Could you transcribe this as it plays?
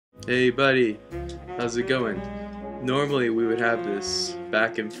Hey buddy, how's it going? Normally we would have this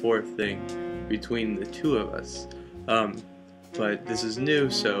back and forth thing between the two of us, but this is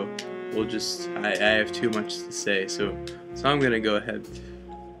new, so I have too much to say, so I'm gonna go ahead.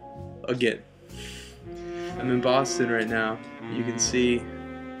 Again, I'm in Boston right now. You can see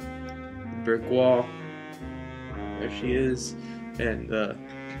the brick wall, there she is, and the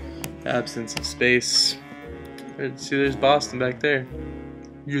absence of space. See, there's Boston back there.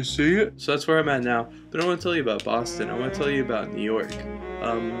 You see it? So that's where I'm at now. But I want to tell you about Boston. I want to tell you about New York,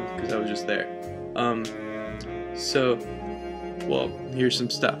 because I was just there. Well, here's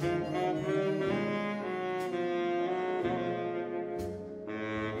some stuff.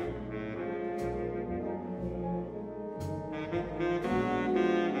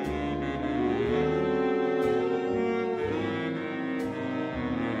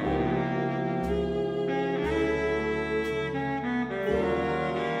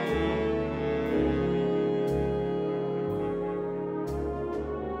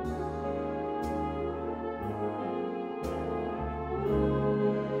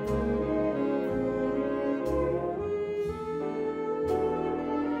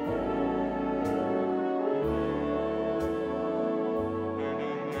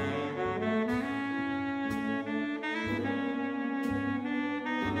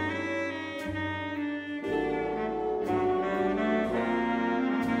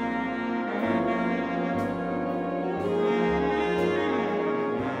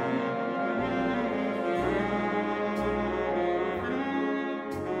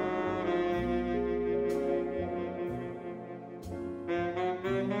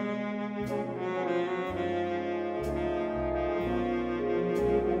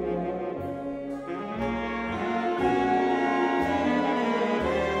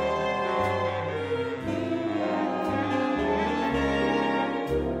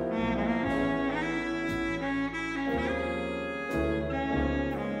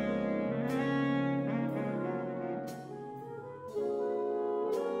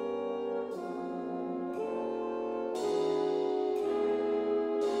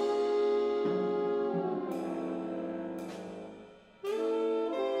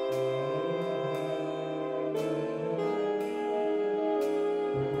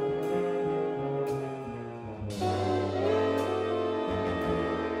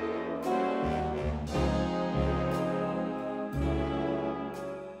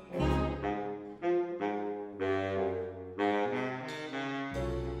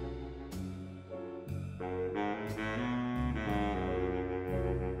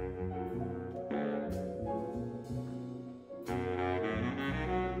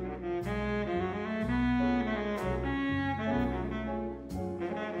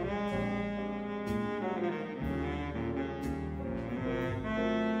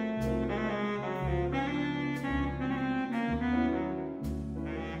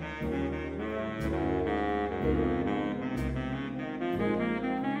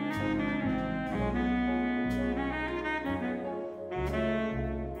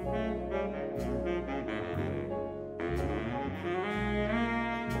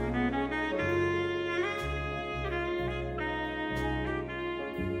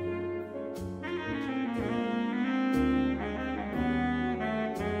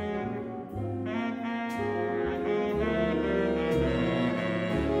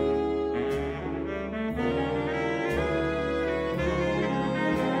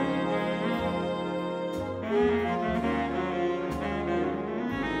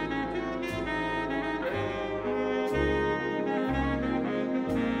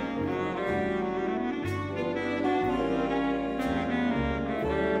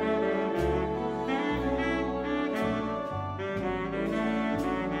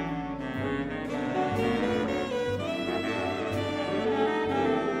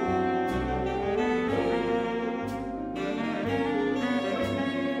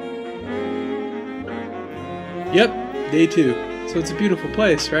 Yep, day 2. So it's a beautiful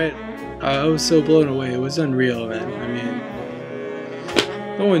place, right? I was so blown away. It was unreal, man. I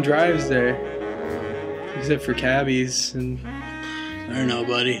mean, no one drives there except for cabbies, and I don't know,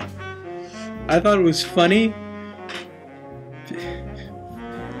 buddy. I thought it was funny.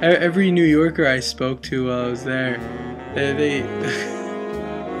 Every New Yorker I spoke to while I was there, they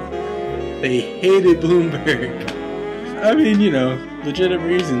hated Bloomberg. I mean, you know, legitimate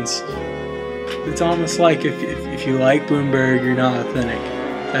reasons. It's almost like if you like Bloomberg, you're not authentic.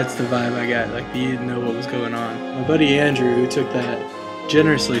 That's the vibe I got. Like, you didn't know what was going on. My buddy Andrew, who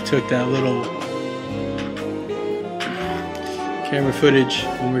generously took that little camera footage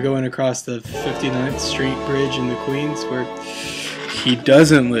when we're going across the 59th Street Bridge in the Queens, where he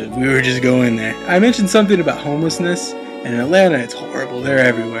doesn't live. We were just going there. I mentioned something about homelessness, and in Atlanta it's horrible. They're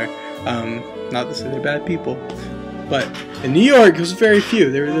everywhere. Not to say they're bad people, but in New York there's very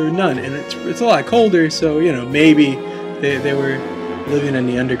few. There were none, and it's a lot colder, so you know, maybe they were living in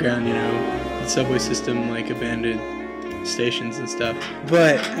the underground, you know, the subway system, like abandoned stations and stuff.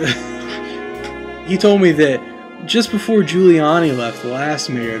 But he told me that just before Giuliani left, the last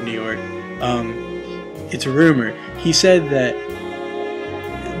mayor of New York, it's a rumor, he said that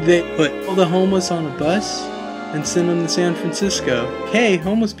they put all the homeless on a bus and send them to San Francisco. Hey,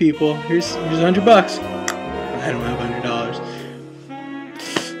 homeless people, here's $100. I don't have $100.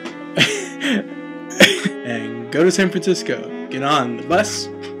 And go to San Francisco, get on the bus,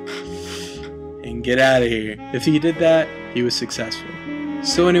 and get out of here. If he did that, he was successful.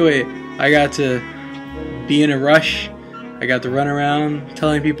 So anyway, I got to be in a rush. I got to run around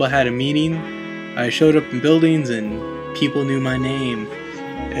telling people I had a meeting. I showed up in buildings and people knew my name,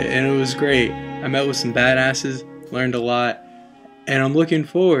 and it was great. I met with some badasses, learned a lot, and I'm looking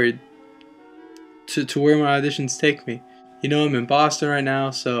forward to where my auditions take me. You know, I'm in Boston right now,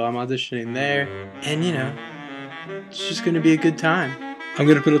 so I'm auditioning there, and you know, it's just gonna be a good time. I'm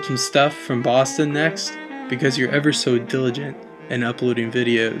gonna put up some stuff from Boston next, because you're ever so diligent in uploading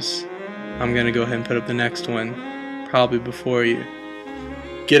videos. I'm gonna go ahead and put up the next one, probably before you.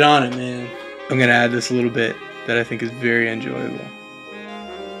 Get on it, man. I'm gonna add this little bit that I think is very enjoyable.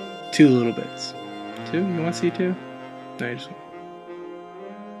 2 little bits. 2? You wanna see 2? No, you just...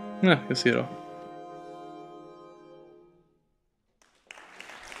 No, you'll see it all.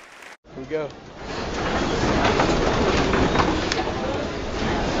 Here we go.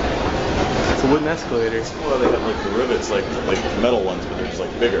 It's a wooden escalator. Well, they have like the rivets, like metal ones, but they're just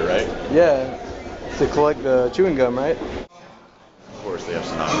like bigger, right? Yeah, to collect the chewing gum, right? Of course, they have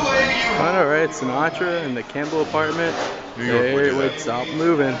Sinatra. I know, right? Sinatra and the Campbell apartment. New York would do Wait, that. stop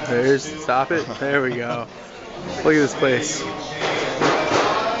moving. Stop it. There we go. Look at this place.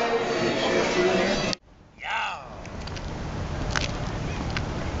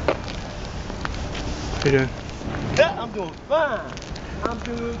 How you doing? I'm doing fine. I'm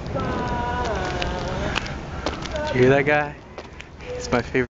doing fine. Did you hear that guy? It's my favorite.